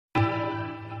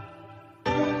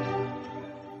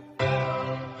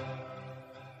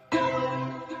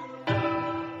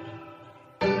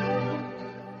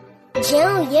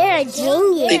June, you're a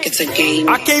genius. Think it's a game.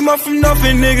 I came up from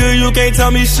nothing, nigga, you can't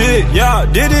tell me shit, yeah.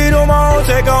 Did it on my own,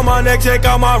 take out my neck, take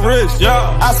out my wrist,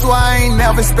 yeah. I swear I ain't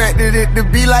never expected it to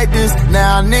be like this.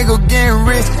 Now a nigga getting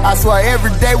rich, I swear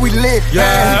every day we lit.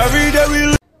 Yeah, every day we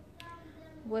lit.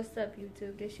 What's up,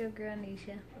 YouTube? This your girl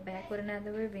Nisha, back with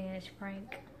another revenge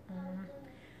prank.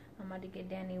 I'm about to get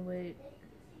Danny with,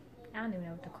 I don't even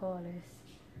know what to call this.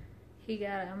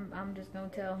 I'm just gonna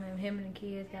tell him and the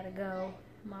kids gotta go.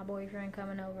 My boyfriend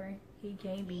coming over, he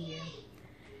can't be here.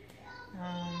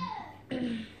 I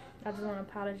just want to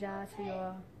apologize to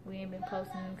y'all. We ain't been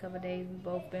posting in a couple of days. We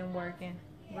both been working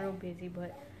real busy,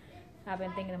 but I've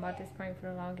been thinking about this prank for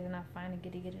the longest, and I finally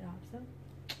get to get it off. So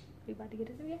we about to get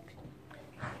his reaction.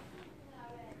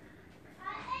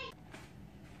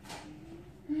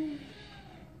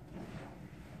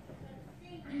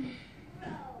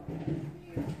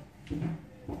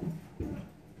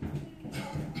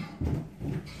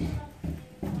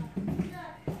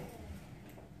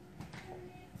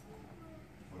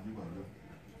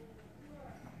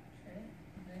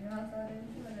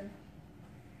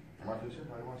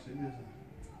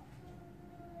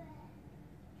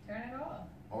 Turn it off.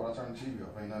 Oh, I turn the TV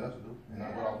off. Ain't nothing else to do. Ain't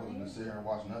nothing what I'm supposed to sit here and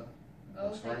watch nothing. Go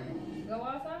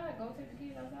outside. Go take the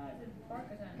kids outside to the park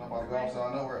or something. I'm not about to go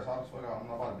outside nowhere. It's hot as fuck out. I'm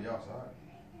not about to be outside.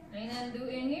 Ain't nothing to do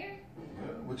in here?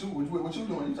 Yeah. What you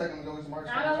doing? You taking them to go get some ice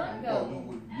cream? I don't want to go.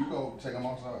 You go take them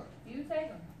outside. You take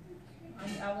them.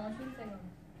 I want you to take them.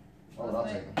 Oh, I'll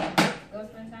take them. Go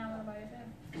spend time with them by yourself.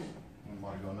 I'm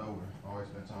about to go nowhere. I always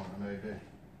spend time with them every day.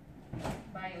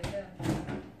 By yourself.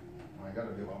 I ain't got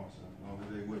to be by myself. No,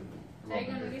 they with me. Take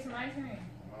them to get some ice cream.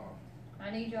 No.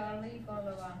 I need y'all to leave for a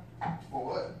little while. For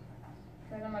what?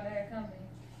 Because I'm about to have company.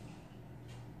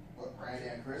 What, Brandy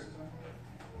and Chris or something?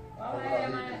 Why would I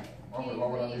have my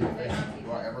kids leave?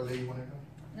 Do I ever leave when they come?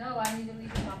 No, I need to leave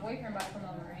because my boyfriend about to come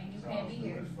over and you can't be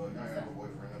here. I ain't have a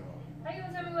boyfriend at all. How you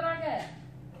gonna tell me what I got?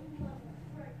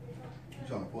 You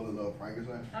trying to pull a little prank or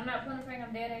something? I'm not pulling a prank,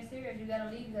 I'm dead ass serious. You gotta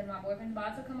leave because my boyfriend's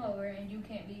about to come over and you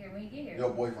can't be here when he get here. Your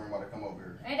boyfriend about to come over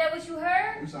here. Ain't that what you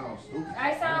heard? You sound stupid.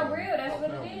 I sound real, that's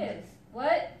what it is.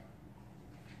 What?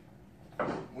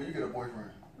 When you get a boyfriend?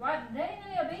 Why? That ain't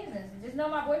none of your business. Just know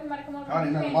my boyfriend about to come over. I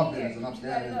ain't none of my business, here. and I'm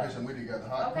standing in the picture with you together.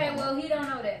 Okay, well he don't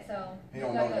know that, so. He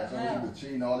don't know that. So you was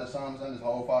cheating all this time, son, this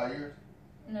whole 5 years?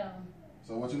 No.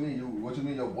 So what you mean? What you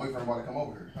mean your boyfriend about to come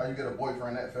over here? How you get a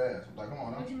boyfriend that fast? Like, come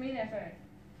on, now. What you mean that fast?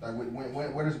 Like,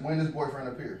 when does boyfriend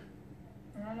appear?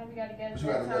 I don't know if we got together. But you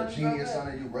got a little genie or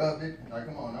something, you rubbed it. Like,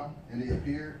 come on now. And he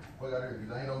appeared. Fuck out here.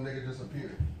 Ain't no nigga just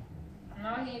appeared.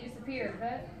 No, he ain't disappeared,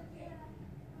 but.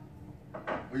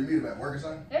 Where you meet him at work or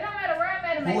something? It don't matter where I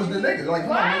met him at. Who was the nigga? Like,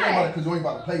 come on, because you ain't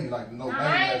about to play me like no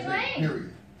I ain't nigga,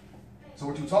 period. So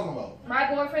what you talking about?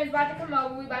 My boyfriend's about to come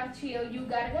over, we about to chill, you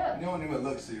gotta go. You don't even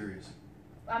look serious.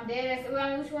 I'm dead ass. Well, I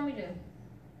mean, what you want me to do?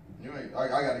 You ain't. I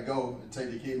gotta go and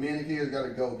take the kid. Me and the kids gotta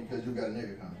go because you got a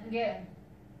nigga coming. Yeah.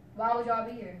 Why would y'all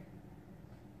be here?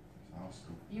 Sounds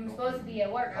stupid. You were supposed to be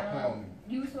at work. I don't know.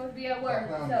 You were supposed to be at work.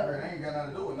 So. It ain't got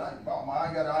nothing to do with nothing.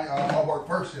 I work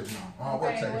first shift now. I don't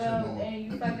work second shift no more. And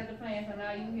you fucked up the plan, so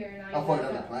now you here. Now I fucked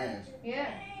up the plans. Yeah.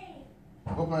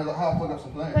 What plans? How I fuck up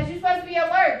some plans? Because you're supposed to be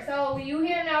at work, so you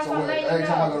here now. So every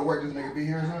time I go to work, this nigga be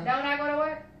here or something? Don't I go to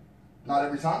work? Not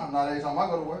every time. Not every time I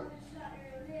go to work.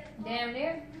 Damn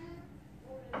near.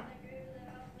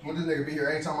 Will this nigga be here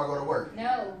every time I go to work?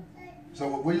 No. So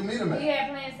where you meet him at? We had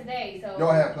plans today, so.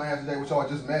 Y'all had plans today, which y'all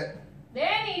just met?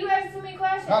 Danny, you asking too many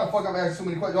questions. How the fuck I'm asking too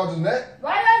many questions? Y'all just met?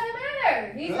 Why does it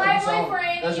matter? He's my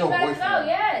boyfriend. That's your boyfriend.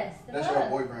 Yes. That's your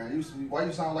boyfriend. Why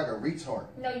you sound like a retard?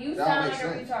 No, you sound like a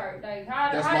retard. Like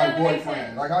that's my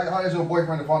boyfriend. Like how is your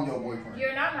boyfriend if I'm your boyfriend?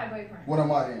 You're not my boyfriend. What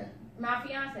am I then? My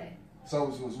fiance. So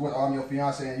what, I'm your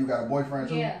fiance and you got a boyfriend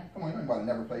too? Yeah. Come on, you ain't about to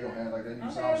never play your hand like that. You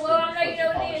okay, well I'm letting you know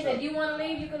what it is. If you want to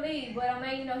leave, you can leave. But I'm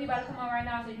letting you know he about to come on right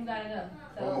now, so you gotta go.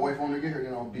 So I'm gonna wait for him to get here,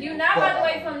 then I'll be. You're not about to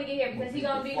wait for him to get here because he's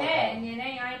gonna be mad, and then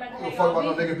I ain't about to take fuck about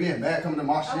no nigga being mad coming to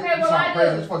my shit. Okay, you well sound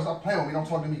crazy. Stop playing with me. Don't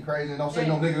talk to me crazy, and don't say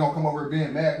no nigga gonna come over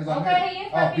being mad because I'm here. Okay, he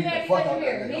is gonna be mad because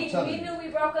you're here. He knew we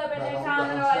broke up at that time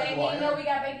and all that. He didn't know we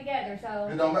got back together, so.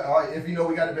 It don't matter. If you know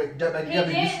we got back together, you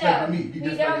disrespecting me. You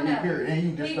disrespecting me, period. And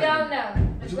you disrespecting me. He don't know.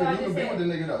 But you can be with the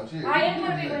nigga though. Shit, I am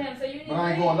gonna be with him, so you need to. But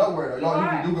I ain't going nowhere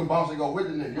though. You can bounce and go with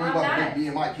the nigga. You ain't about to make me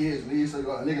and my kids leave so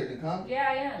a nigga can come. Yeah,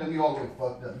 I am. Then you all the way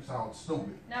fucked up. You sound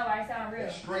stupid. No, I sound real.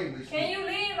 Extremely stupid. Can you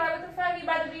leave? Like, what the fuck? You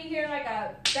about to be here in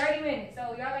like 30 minutes, so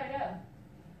y'all gotta go.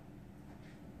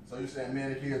 So you saying me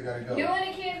and the kids gotta go? You and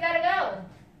the kids gotta go.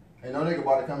 Ain't no nigga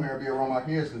about to come here and be around my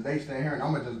kids because they stay here and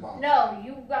I'm gonna just bounce. No,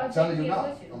 you gotta I'm telling take you kids now.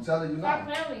 with you. I'm telling you now. Stop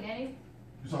playing with me, Danny.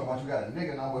 You talking about you got a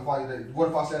nigga now? What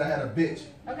if I said I had a bitch?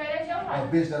 Okay, that's your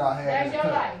life. A bitch that I had. That's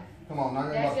your life. Come on, now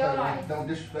that's your life. Don't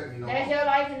disrespect me no more. That's your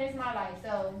life and it's my life.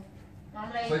 So, I'm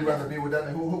like. So you rather be with that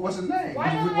nigga? What's his name?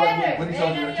 Why don't matter? What he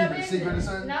told you to keep it a secret or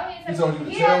something? No, he told you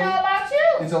to he tell me. He don't know about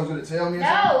you. He told you to tell me. No,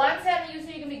 I'm telling you so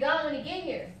you can be gone when he get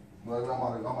here. Well,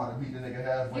 I'm about to beat the nigga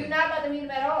halfway. You're not about to meet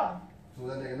him at all. So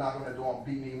that nigga knock on that door and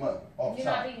beat me up off You're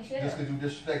top. not beating shit Just up. because you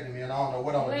disrespected me and I don't know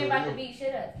what I'm You going to do. ain't about to beat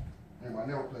shit up. I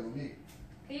never play with me.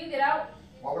 Can you get out?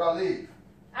 Why would I leave?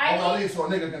 Why would I leave so a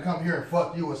nigga can come here and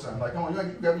fuck you or something? Like, come on, you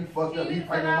got me fucked up. You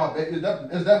pregnant with my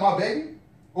baby. Is that my baby?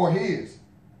 Or his?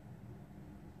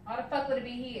 How the fuck would it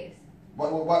be his? Why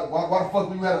the fuck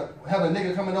would you have a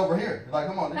nigga coming over here? Like,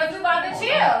 come on. Because you about to chill.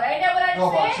 Ain't that what I just said?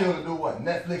 about chill to do what?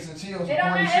 Netflix and chill? It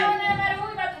don't matter what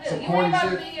we about to do. Some You ain't about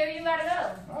shit. to be here. You gotta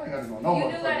go. I ain't gotta go no You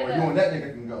more. do gotta go. You and that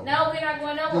nigga can go. No, we're not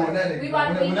going nowhere. You and that nigga we can go. about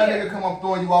to be When that here. nigga come, I'm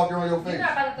throwing you out there on your face. You're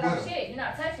not about to throw With him. shit. You're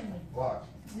not touching me. Watch.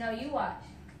 No, you watch.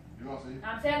 You gonna see?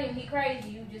 I'm telling you, he crazy.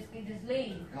 You just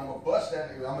leave. And I'm gonna bust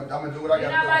that nigga. I'm gonna do what I You're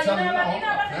gotta do. not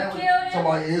about to kill him.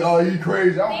 Somebody, oh, he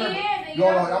crazy. I don't He care. is, You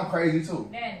know, I'm crazy too.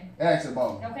 Danny. Ask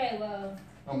about me. Okay, well.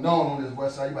 I'm known on this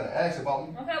west side. You better ask about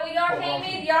me. Okay, well,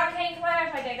 y'all can't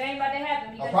clash like that. That ain't about to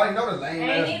happen. I probably know the lame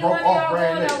ain't ass neither broke one of off y'all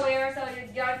brand going nigga. nowhere, so y'all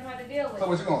just have to deal with So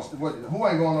what you gonna? Who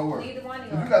ain't going nowhere? Neither one of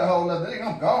If y'all. you got a whole nother nigga,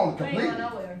 I'm gone You ain't completely. going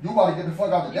nowhere. You about to get the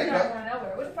fuck out the You're date not up. going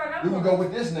nowhere. What the fuck I'm You going? can go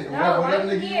with this nigga. No, whatever I'm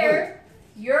nigga you here.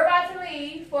 You're about to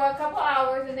leave for a couple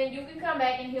hours, and then you can come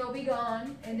back, and he'll be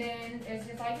gone, and then it's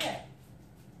just like that.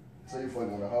 So you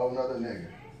fucking with a whole nother nigga.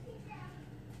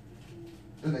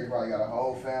 This nigga probably got a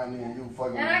whole family and you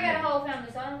fucking with And I him. got a whole family,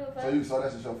 so I don't give a fuck. So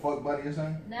that's just your fuck buddy or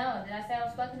something? No, did I say I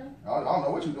was fucking him? I don't know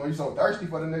what you doing. You so thirsty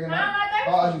for the nigga How am now? I thirsty?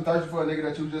 How are you thirsty for a nigga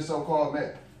that you just so called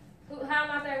met? How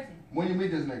am I thirsty? When you meet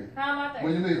this nigga? How am I thirsty?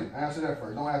 When you meet him? Answer that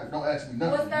first. Don't ask me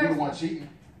nothing. What's You the thirsty? one cheating.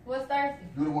 What's thirsty?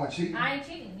 You the one cheating. I ain't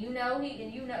cheating. You know he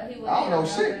was. I don't know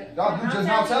shit. Y'all you just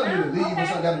now telling me to leave or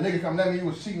something. Got a nigga coming at me, you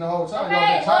was cheating the whole time. Y'all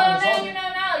Okay, been talking well to then something. you know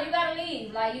now you gotta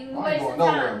leave. Like you I ain't wasting going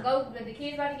nowhere. time. Go. The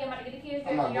kids about to get the kids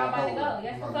I'm dressed not and y'all about going to go. nowhere.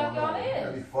 Yes, I'm the not fuck going y'all nowhere.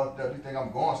 That be is. fucked up. You think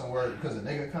I'm going somewhere because a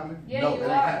nigga coming? Yeah, No, you that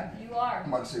ain't are. happening. You are.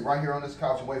 I'm about to sit right here on this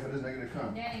couch and wait for this nigga to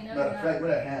come. Danny, no, Matter of you're fact, not.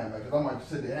 where that hand, man? Because I might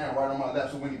sit the hand right on my lap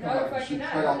so when he No, come the out, I fuck can shoot you're not.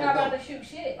 straight You're out not the about door. to shoot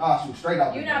shit. I'll shoot straight out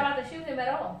the You're door. not about to shoot him at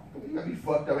all. You gotta be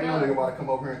fucked up. Ain't no No. nigga about to come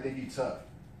over here and think he tough.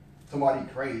 Somebody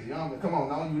crazy. You know, come on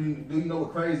now. Do you know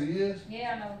what crazy is?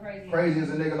 Yeah, I know what crazy. Crazy is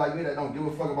a nigga like me that don't give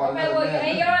a fuck about Okay, another well, man. and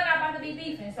living. y'all not about to be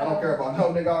beefing. So I don't care about no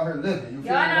nigga out here living. You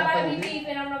feel y'all me? not Don't about play to be with me.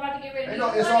 beefing. I'm not about to get rid of Ain't you.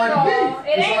 no, it's One of already y'all. beef.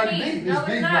 It It's ain't already beef. beef. No, It's it's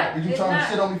beef not. now. Cause you It's trying to not.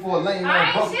 shit on me for a lame I ass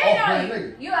ain't broke shitting off on brand you.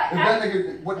 nigga. You, If that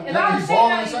nigga, what, if that I'm nigga he shitting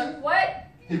balling or on you, something? what?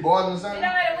 He balling or It something?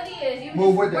 don't matter what he is. You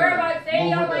Move just with that worry nigga. about stay in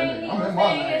Move your with that lane. nigga. He I'm gonna in my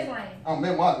stay in his lane. lane. I'm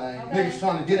in my lane. Okay. Niggas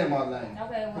trying to get in my lane.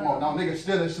 Okay, well. Come on, now niggas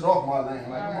stealing shit off my lane.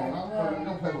 Like, come on, Alright, now,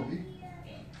 don't play with me.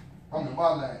 I'm in my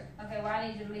lane. Okay, well, I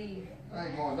need you to leave. I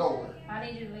ain't going nowhere. I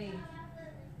need you to leave.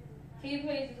 Can you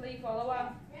please just leave for a little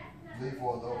while? Leave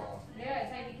for a little while. Yeah,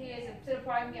 take the kids to the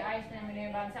park and get ice cream, and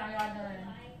then by the time y'all done,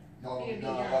 Y'all gonna be He'll be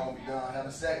done. done. Y'all gonna be done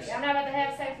having sex. I'm not about to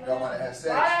have sex with Y'all him. about to have sex.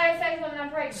 Why would I have sex with him when I'm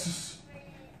pregnant?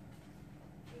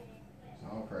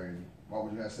 Sound crazy. Why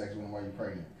would you have sex with him while you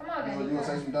pregnant? Come on, You baby. would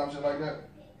say some dumb shit like that?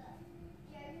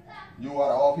 You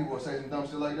out of all people would say some dumb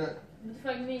shit like that? What the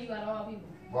fuck you mean you got all people?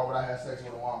 Why would I have sex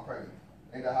with him while I'm pregnant?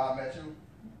 Ain't that how I met you?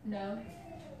 No.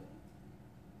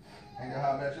 Ain't that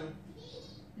how I met you?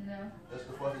 No. That's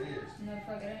the fuck it is. No, the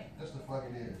fuck it ain't. That's the fuck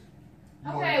it is.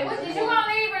 Okay, what did you gonna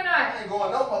leave or not? I ain't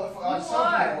going no motherfucker. I You told you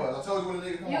are. it was. I told you when the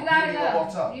nigga come You on. gotta beat me up go.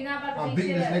 off top. You're not about to I'm beat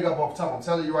beating shit this up. nigga up off top. I'm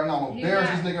telling you right now, I'm gonna You embarrass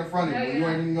not. this nigga in front of No, you. you're You not.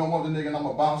 ain't even gonna want the nigga and I'm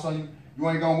gonna bounce on you. You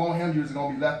ain't gonna want him, you're just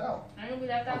gonna be left out. I ain't gonna be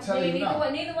left I'm out. telling you now.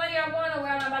 Neither one of y'all going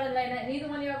nowhere. I'm not about to let that. Neither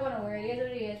one of y'all going nowhere. It is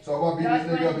what it is. So if I beat Y'all this just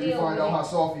nigga up gonna and you deal find with out it. how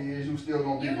soft he is, you still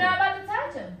gonna be You're with not him. about to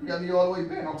touch him. You got me all the way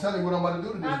bent. I'm telling you what I'm about to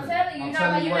do to this I'm nigga. telling you, I'm you're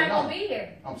telling not you right gonna now. be here.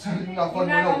 I'm telling you, you're not fucking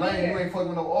You're with not no gonna be lane. You here. ain't fucking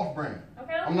with no off brand.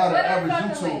 Okay, I'm not an what average fucking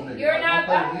YouTube with? nigga. You're Like, not. don't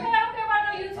play I with don't me. care about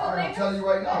no YouTube Alright, I'm nigga. telling you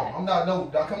right now. I'm not no.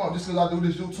 Come on, just because I do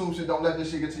this YouTube shit, don't let this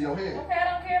shit get to your head. Okay, I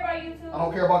don't care about YouTube. I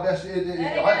don't care about that shit. That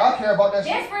ain't I care about that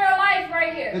This shit. real life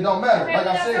right here. It don't matter. Okay, Like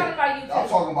we're I not said, talking about YouTube. I'm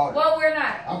talking about it. Well, we're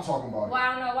not. I'm talking about Well, it. I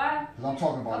don't know why. Cause I'm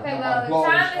talking about Okay, it. well, I'm blow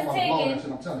time this. is I'm gonna blow that ticking.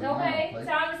 shit. I'm telling you. Okay, I'm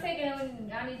time is ticking,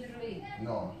 and I need you to leave.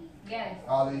 No, Yes.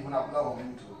 I'll leave when I blow on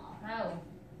YouTube. No.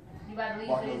 You about to leave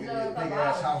Or for go this get me a couple big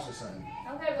ass hours. house or something.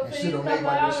 Okay, but And for shit these don't couple make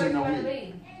like that hours, shit you no gotta weed.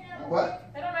 leave.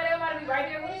 What? That don't matter. Everybody be right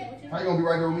there with you. What you How you gonna be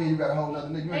right there with me? You got a whole nother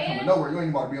nigga. You ain't coming nowhere. You ain't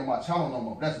about to be on my channel no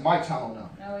more. That's my channel now.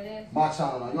 No, it is. My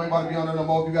channel now. You ain't about to be on there no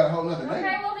more if you got a whole nother Okay,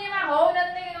 nigga. well, me and my whole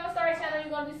nother nigga gonna start channel. You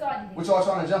gonna be starting. What y'all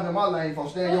trying to jump in my lane for?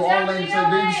 Stay in Well, your own jump lane. in So your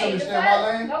then you lane. should The stay in my fuck?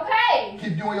 lane. Okay.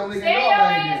 Keep doing your nigga Stay in in your your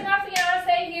lane lane. It's then. my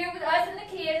fiance here with us and the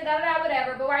kids. Da da da whatever.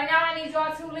 whatever. But right now I need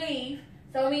y'all to leave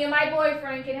so me and my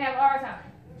boyfriend can have our time.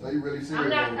 So you really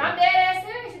serious? I'm dead ass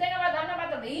serious. You think I'm not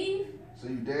about to leave? So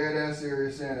you dead ass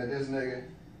serious saying that this nigga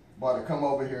about to come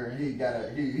over here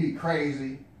and he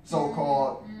crazy,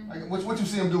 so-called. Like, what you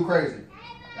see him do crazy?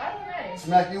 Why you ready?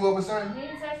 Smack you up or something? He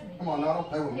didn't touch me. Come on now, don't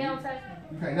play with me. He don't touch me.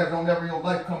 You can't don't never in your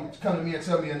life come to me and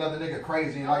tell me another nigga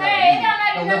crazy and Okay,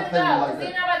 I it don't never play with me like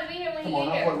You're that. not about to be here when Come he on,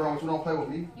 get I'm here. fucking wrong with you. Don't play with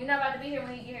me. You're not about to be here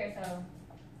when he get here, so.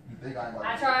 You think I ain't about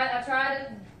I tried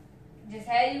to just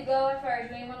had you go at first.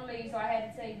 You ain't want to leave, so I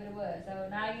had to tell you what it was. So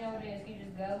now you know what it is. You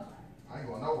just go. I ain't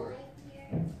going nowhere.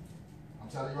 I'm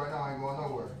telling you right now, I ain't going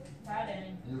nowhere. Why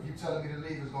then? You keep telling me to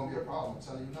leave, it's gonna be a problem. I'm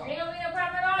telling you no. Ain't gonna be no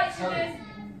problem at all. You should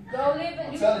just go live it.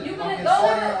 I'm telling you, I'm can getting go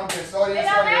sorry. live. I'm getting sorry. It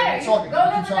don't matter. I'm talking. Go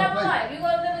live Keep a trying to double play. life. You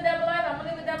go live a double life. I'm gonna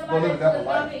live a double Go life. live a double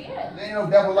life. Yeah. There ain't no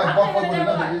double life. I'm Buck with living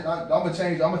a another. double I'm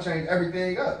gonna change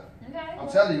everything up. Okay. I'm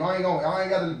telling you, I ain't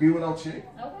gotta be with no chick.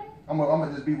 Okay. I'm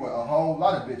gonna just be with a whole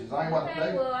lot of bitches. I ain't about to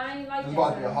play. Well, I ain't like There's that.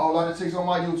 about to be a whole lot of chicks on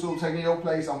my YouTube taking your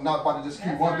place. I'm not about to just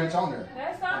keep That's one fine. bitch on there.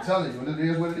 That's fine. I'm telling you, and it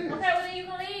is what it is. Okay, well then you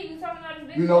can leave. You talking about this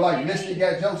bitch. You know, like Can Misty leave?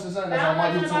 got jokes or something that's on my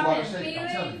I'm not YouTube about about to that. shake. Can I'm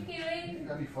you telling leave? you. Can you leave? You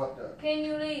gotta be fucked up. Can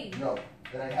you leave? No,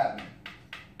 it ain't happening.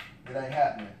 It ain't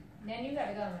happening. Then you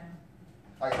gotta go, man.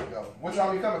 I gotta go. What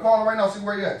time you coming? Call him right now, see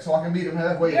where you at, so I can meet him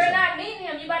halfway. You're not meeting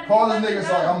him. You about to Call be this nigga fucking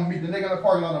so I'm done. gonna meet the nigga in the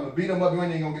parking lot. I'm gonna beat him up. You ain't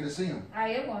even gonna get to see him. I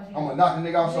am going to. I'm gonna knock the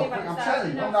nigga out so You ain't quick. about I'm to stop.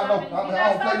 telling you, You're I'm not not no. stopping. I You're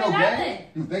don't play no not stopping game.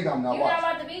 You think I'm not You're not watching?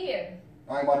 about to be here.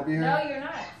 I ain't about to be here. No, you're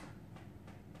not.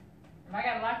 If I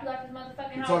gotta lock you out this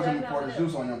motherfucking Keep house, talking to that's me what pour I'm the gonna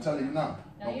juice on you. I'm telling you now. do.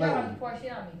 No, Don't you're play not with about to me. pour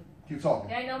shit on me. Keep talking.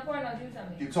 There ain't no pour no juice on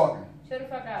me. Keep talking. Shut the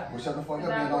fuck out. Well, shut the fuck up. Cause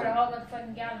I Man. poured a I whole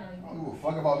motherfucking gallon on you. don't give a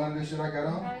fuck about none of this shit I got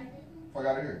on. Okay? Fuck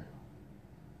out of here.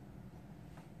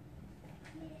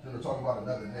 Then we're talking about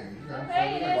another nigga. You know what I'm Okay,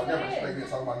 saying? it is I'll what never it expect is. me to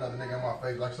talk about another nigga in my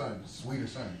face like something sweet or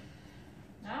something.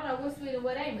 I don't know what's sweet and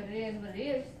what ain't, but it is what it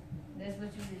is. That's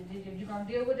what you did. If you gonna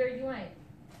deal with it or you ain't.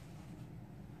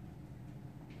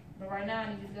 But right now I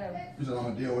need you to go. You said I'm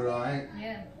gonna deal with it, I ain't.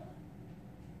 Yeah.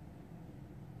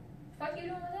 Fuck you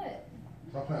doing with that?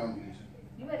 Stop playing with me.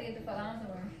 You better get the fuck on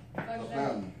somewhere. Fuck Stop is playing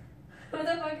that? with me. What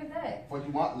the fuck is that? Fuck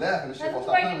you want laughing and shit. That's Don't what's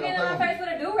stop right. You playing get with in me. my face with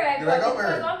a do-rag. Get back Fuck, over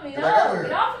get here. off me. Get back over No, here.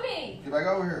 get off of me. Get back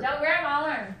over here. Don't grab my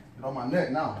arm. Get on my neck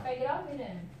now. Okay, get off me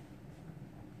then.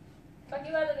 Fuck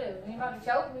you about to do? You about to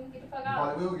choke me? Get the fuck You out.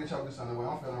 probably will get choked this Sunday way.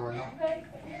 I'm feeling right now. Okay.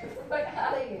 Get the fuck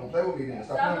out of here. Don't play with me then.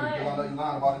 Stop Stop playing with me because I know you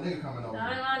lying about a nigga coming over. No,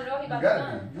 I ain't lying at all. He You about to gotta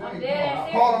come. be. You I'm ain't dead come on.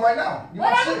 ass Call him serious. right now. You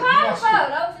What my I'm shit. You calling my for?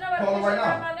 shit. No, you know what? Call him right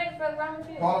now. My neck fuck wrong with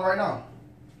you. Call him right now.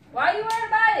 Why you worried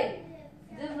about it?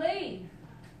 Just leave.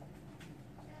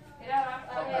 Get out.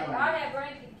 I had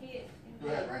Brandy get the kids. You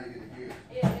had Randy get the kids.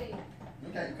 Yeah, leave. You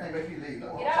can't make me leave.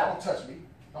 No, Get out. Don't touch me.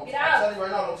 Don't Get I'm out. telling you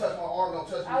right now, don't touch my arm, don't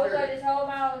touch me. I was period. gonna just hold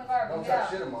my own in the garbage. Don't Get touch out.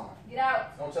 shit of mine. Get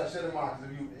out. Don't touch shit of mine.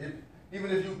 Cause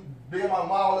even if you big my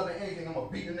mouth up and anything, I'm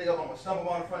gonna beat the nigga up. I'm gonna stumble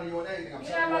on in front of you and anything. I'm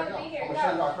You're telling you not right about now. to be here. I'm Get gonna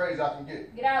show you out. how crazy I can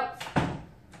get. Get out.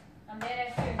 I'm dead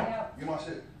ass serious. Get out. Get my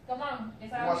shit. Come on.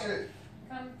 It's Get out my here. shit.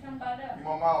 Come by up. Get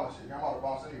my mouth and shit. I'm out of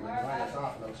bounce anyway. Alright, I ain't got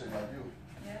time for no shit like you.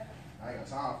 Yeah. I ain't got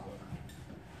time for it.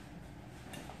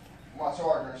 My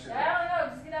charger and shit. I don't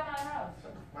know. Just get out my house.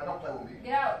 Man, don't play with me.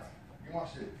 Get out. Get my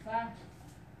shit. Bye.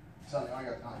 I'm telling you, I ain't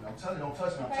got time. I'm telling you, don't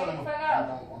touch me. I'm Okay, telling you. get the fuck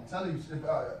out. I'm telling you.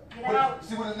 Get out.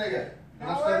 See what this nigga at. Don't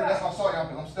I'm worry stuttering. That's about my sorry.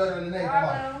 I'm stuttering the name. All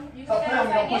right, well, you can Stop stand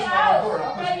playing with me. outside. Don't push me out the door. Get out.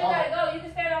 Don't push Okay, me you out. gotta go. You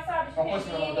can stand outside, but Don't you push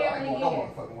can't me be out in the door. here I ain't when you going no get here.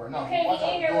 motherfucking where. No, You can't watch be out.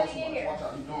 in here You're when doing you too get here. much. Watch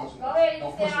out. You're doing too Go much. ahead, you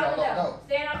Don't can push stand me out the door. out.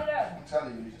 Stand out the door. I'm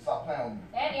telling you, you should stop playing with me.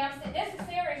 Andy, this is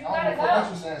serious. You I gotta don't know what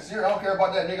go. you saying. Serious. I don't care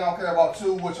about that nigga. I don't care about you.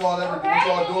 What y'all ever do. Okay, What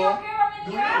y'all then you doing. don't care about me,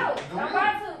 Do then you're you? out. Do I'm you?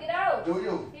 about to. Get out. Do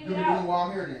you? Get Do you out. do while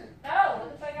I'm here then? No,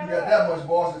 what the fuck You I got that much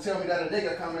balls to tell me that a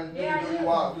nigga coming. Do Yeah, I you do.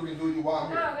 while do you while I'm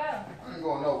No, here? go. I ain't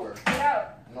going nowhere. Get out.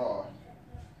 No.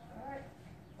 Alright.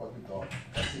 Fuck you thought.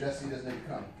 Let's see this nigga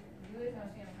coming. You is gonna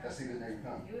see him. Let's see this nigga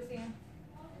coming. You will see him.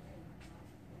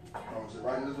 I'm gonna sit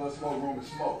right in this little smoke room and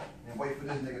smoke and wait for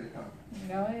this nigga to come.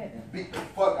 Go ahead. And beat the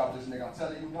fuck out this nigga. I'm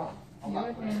telling you now. I'm You not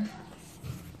with playing. him.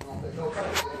 Don't play with me. Don't play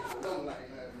with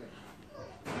me.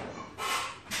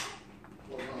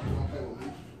 Don't play with me.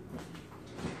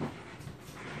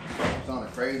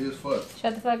 Sounding crazy as fuck.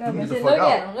 Shut the fuck up. You need to Look fuck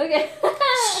out. at him. Look at him.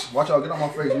 Watch out, get on my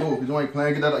face, move. Cause you ain't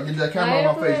playing. Get that camera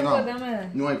on my face now.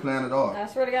 You ain't playing at all. I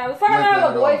swear to God. What the fuck You ain't I have a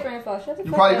playing at all. boyfriend for? Shut the You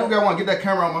fuck probably up. do got one. Get that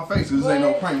camera on my face. Cause this ain't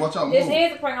no prank. Watch out, move. This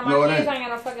is a prank on my No, it kids. ain't. I ain't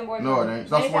got no fucking boyfriend. No, it ain't.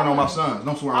 Stop swearing on my sons.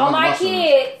 Don't swear on On none of my my sons.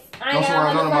 kids. I Don't ain't swear on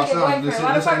got none no of my fucking sons. boyfriend. This Why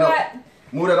the ain't fuck no. would I?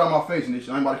 Move that on my face, Nisha.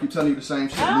 I ain't about to keep telling you the same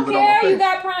shit. I don't Move it on my care. You face.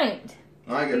 got pranked.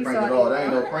 I ain't get You pranked at saw all. it. That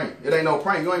ain't no prank. It ain't no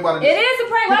prank. You ain't about to. It is a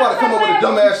prank. You Why about the to come fuck up with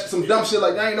a would I- dumbass, some dumb shit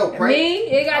like that. Ain't no prank. Me?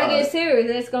 It gotta Alright. get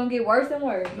serious. It's gonna get worse and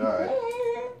worse. All right.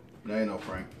 That ain't no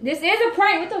prank. This is a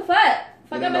prank. What the fuck?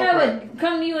 Fuck up and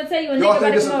come to you and tell you a y'all nigga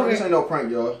think about to come over. this ain't no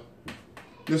prank, y'all.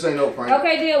 This ain't no prank.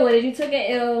 Okay, deal with it. You took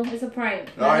it ill. It's a prank.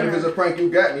 Alright, if it's a prank, you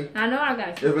got me. I know I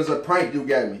got you. If it's a prank, you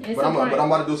got me. It's But I'm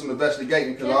about to do some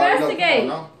investigating because I already know.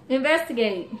 Come on,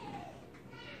 Investigate.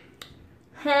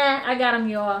 I got him,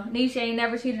 y'all. Nisha ain't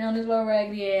never cheated on this little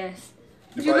raggedy ass.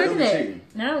 What you looking at? Cheating.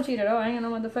 No, I don't cheat at all. I ain't got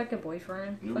no motherfucking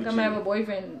boyfriend. You Fuck, be I'm gonna have a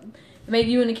boyfriend. Make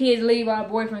you and the kids leave our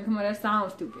boyfriend. Come on, that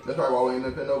sounds stupid. That's probably why we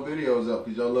ain't putting no videos up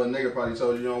because your little nigga probably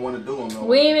told you don't want to do them. No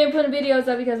we ain't been putting videos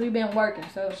up because we've been working.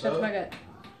 So shut the fuck up.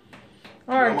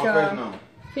 Alright, y'all.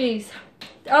 Peace.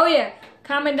 Oh yeah.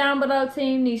 Comment down below,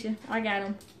 Team Nisha. I got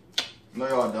him. No,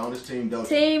 y'all don't. It's Team DOLCE.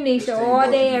 Team Nisha all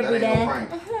day, every day.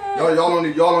 No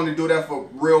y'all only do that for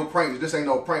real pranks. This ain't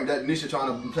no prank. That Nisha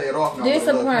trying to play it off now. This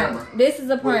with a prank. Camera. This is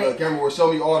a prank. With the camera will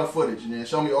show me all the footage, and then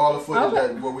show me all the footage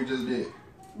that what we just did.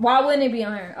 Why wouldn't it be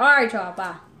on here? Alright, y'all.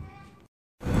 Bye.